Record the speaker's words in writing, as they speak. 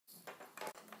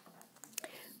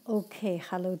Okay,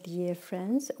 hello dear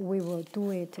friends. We will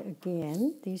do it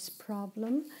again, this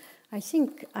problem. I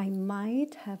think I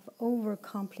might have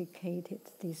overcomplicated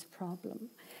this problem.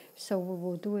 So we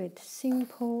will do it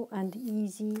simple and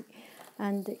easy.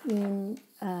 And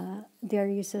there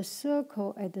is a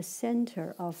circle at the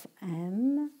center of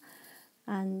M.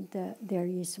 And there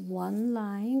is one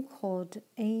line called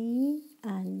A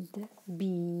and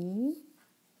B.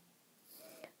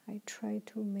 I try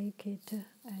to make it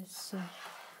as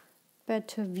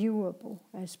better viewable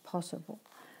as possible.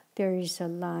 There is a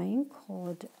line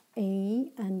called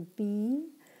A and B,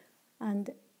 and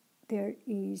there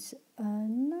is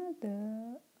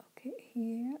another, okay,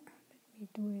 here, let me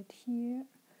do it here,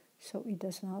 so it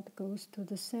does not go to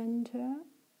the center.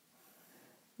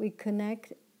 We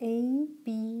connect A,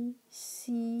 B,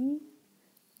 C.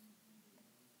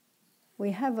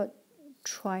 We have a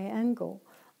triangle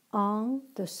on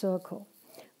the circle.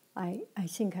 I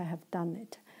think I have done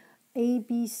it. A,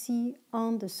 B, C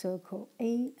on the circle.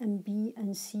 A and B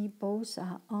and C both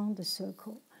are on the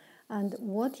circle. And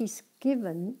what is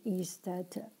given is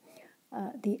that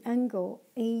the angle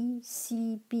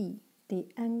ACB, the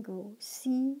angle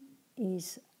C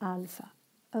is alpha,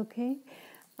 okay?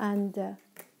 And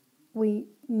we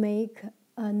make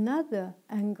another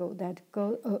angle that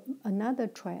another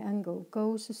triangle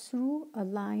goes through a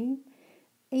line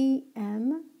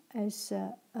AM as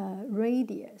a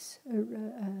radius,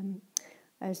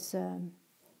 as a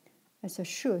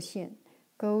射线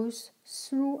goes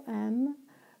through M,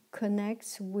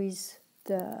 connects with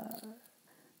the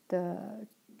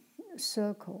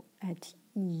circle at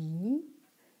E,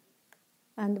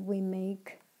 and we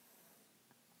make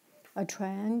a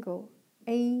triangle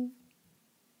AEB.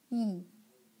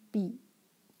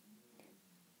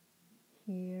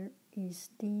 Here is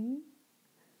D.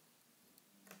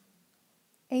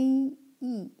 AE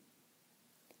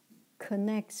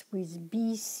connects with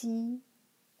BC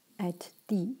at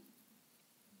D.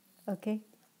 Okay?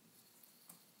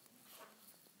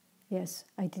 Yes,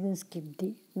 I didn't skip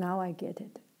D. Now I get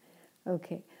it.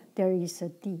 Okay, there is a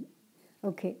D.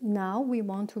 Okay, now we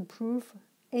want to prove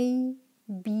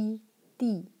ABD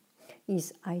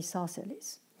is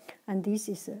isosceles. And this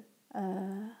is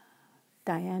a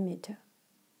diameter.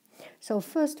 So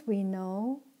first we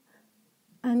know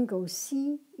angle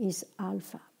C is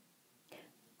alpha.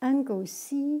 Angle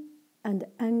C and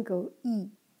angle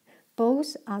E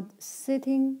both are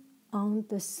sitting on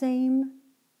the same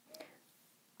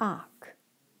arc.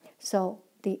 So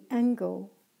the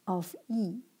angle of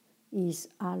E is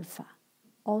alpha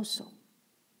also,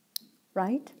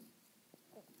 right?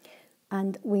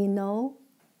 And we know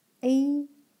AE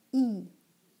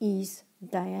is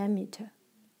diameter.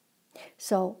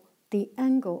 So the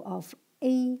angle of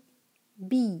ABE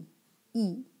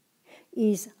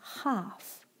is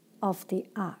half of the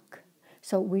arc,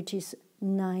 so which is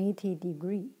 90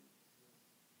 degrees.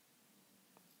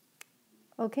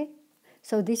 Okay,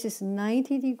 so this is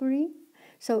 90 degrees.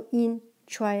 So in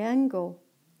triangle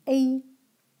AEB,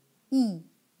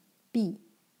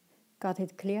 got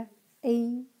it clear?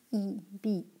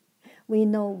 AEB, we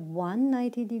know one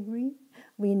 90 degree,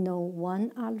 we know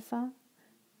one alpha,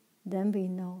 then we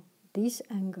know this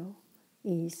angle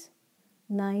is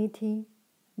 90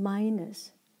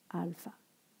 minus alpha,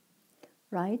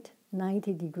 right?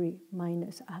 90 degree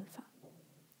minus alpha.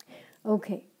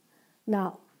 Okay,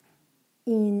 now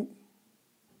in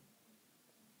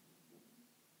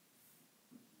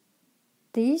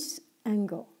this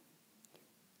angle,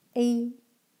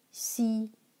 ACB,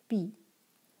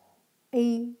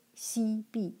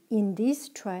 in this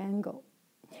triangle,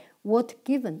 what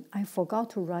given, I forgot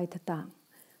to write down.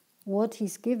 What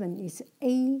is given is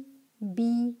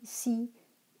ABC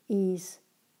is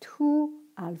 2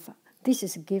 alpha. This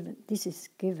is given, this is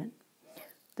given.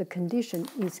 The condition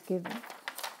is given.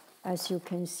 As you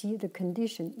can see, the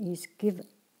condition is given.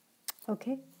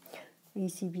 Okay?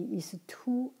 ACB is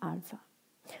 2 alpha.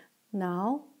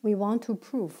 Now we want to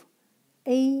prove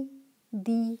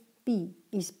ADB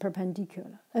is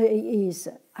perpendicular, is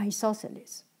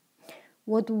isosceles.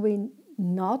 What do we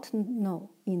not know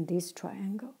in this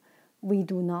triangle? We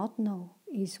do not know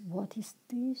is what is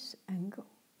this angle.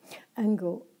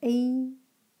 Angle ADB.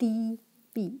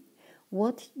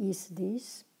 What is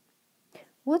this?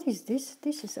 What is this?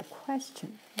 This is a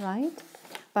question, right?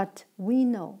 But we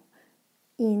know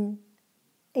in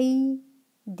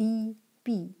ADB,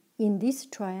 in this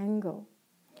triangle,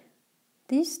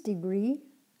 this degree,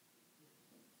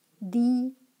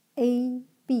 DAB,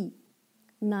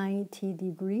 90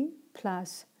 degree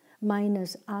plus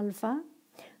minus alpha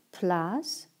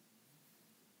plus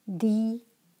DBA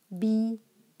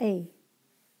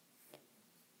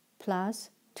plus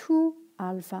 2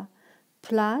 alpha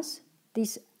plus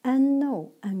this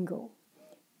unknown angle,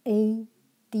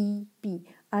 ADB.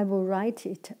 I will write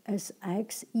it as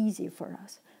x, easy for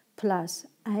us, plus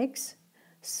x,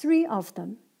 3 of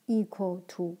them equal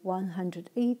to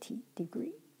 180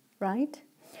 degree, right?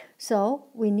 So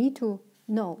we need to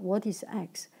know what is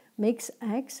x. Makes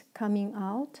x coming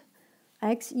out,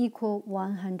 x equal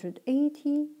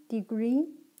 180 degree,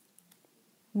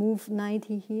 move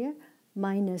 90 here,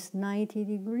 minus 90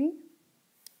 degree,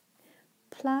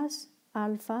 plus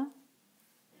alpha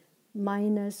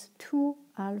minus 2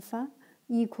 alpha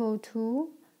equal to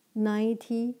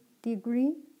 90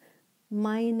 degree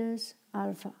minus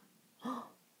alpha.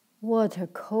 What a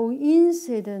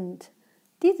coincidence!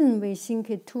 Didn't we think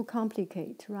it too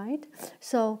complicated, right?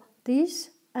 So this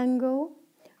angle,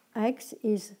 x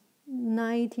is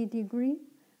 90 degree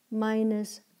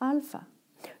minus alpha.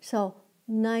 So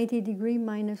 90 degree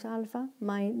minus alpha,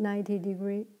 90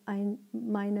 degree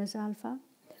minus alpha.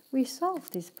 We solve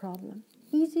this problem.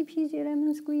 Easy peasy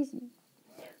lemon squeezy.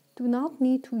 Do not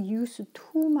need to use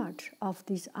too much of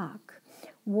this arc.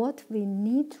 What we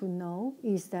need to know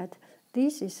is that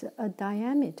this is a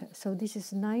diameter, so this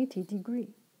is 90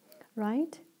 degree,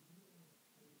 right?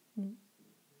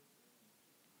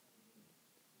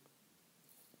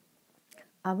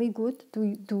 Are we good?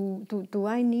 Do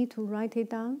I need to write it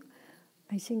down?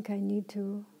 I think I need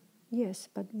to, yes,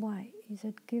 but why? Is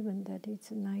it given that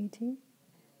it's 90?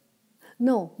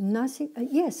 No, nothing,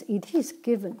 yes, it is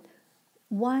given.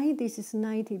 Why this is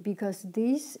 90? Because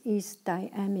this is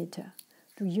diameter.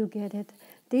 Do you get it?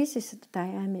 This is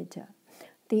diameter.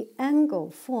 The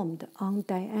angle formed on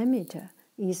diameter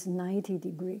is 90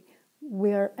 degree.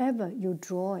 Wherever you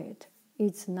draw it,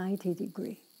 it's 90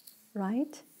 degree,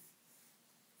 right?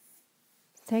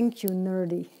 Thank you,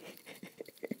 nerdy.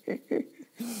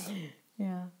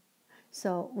 Yeah.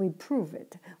 So we prove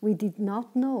it. We did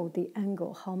not know the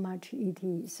angle, how much it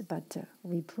is, but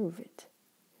we prove it.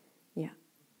 Yeah.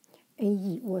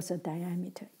 AE was a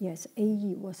diameter. Yes,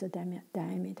 AE was a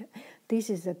diameter. This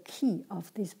is the key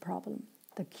of this problem.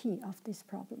 The key of this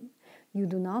problem. You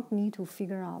do not need to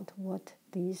figure out what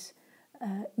this,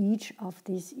 each of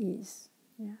these is.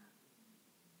 Yeah.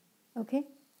 Okay?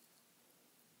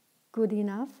 Good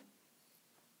enough?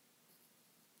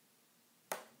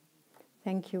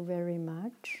 Thank you very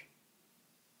much.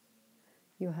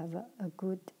 You have a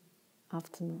good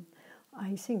afternoon.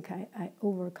 I think I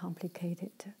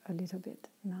overcomplicated a little bit.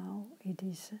 Now it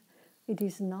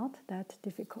is not that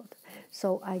difficult.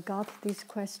 So I got this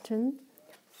question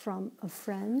from a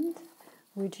friend,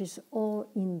 which is all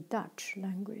in Dutch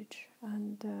language,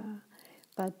 and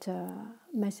but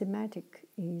mathematics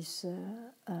is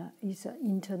an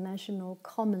international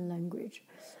common language.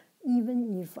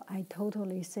 Even if I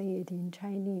totally say it in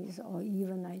Chinese, or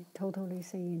even I totally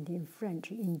say it in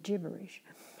French, in gibberish,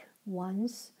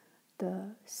 once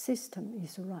the system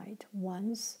is right,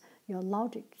 once your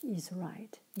logic is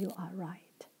right, you are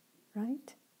right,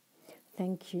 right?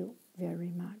 Thank you very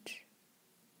much.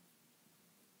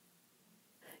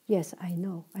 Yes, I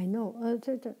know. I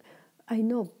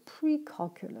know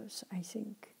pre-calculus, I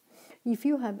think. If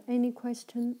you have any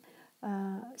question,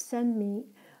 send me.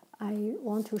 I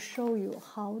want to show you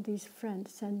how this friend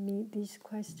sent me this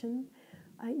question.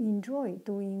 I enjoy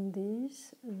doing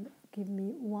this. Give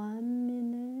me 1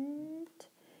 minute.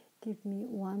 Give me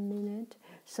 1 minute.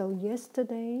 So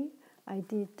yesterday I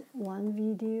did one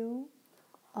video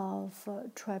of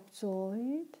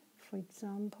trapezoid, for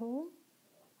example.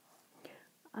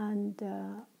 And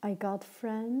I got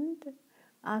friend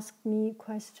ask me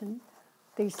question.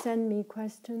 They send me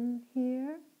question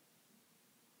here.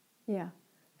 Yeah.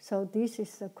 So this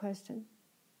is the question.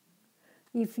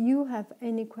 If you have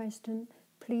any question,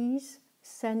 please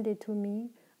send it to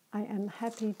me. I am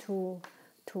happy to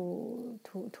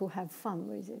have fun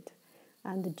with it.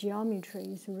 And the geometry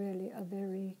is really a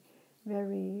very,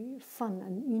 very fun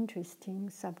and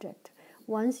interesting subject.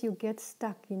 Once you get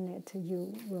stuck in it,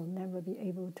 you will never be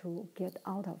able to get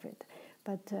out of it.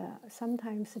 But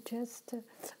sometimes just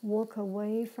walk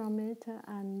away from it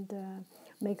and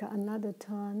make another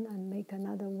turn and make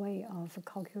another way of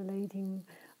calculating,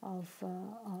 of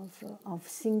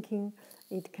thinking.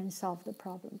 It can solve the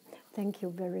problem. Thank you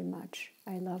very much.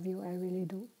 I love you. I really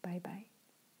do. Bye-bye.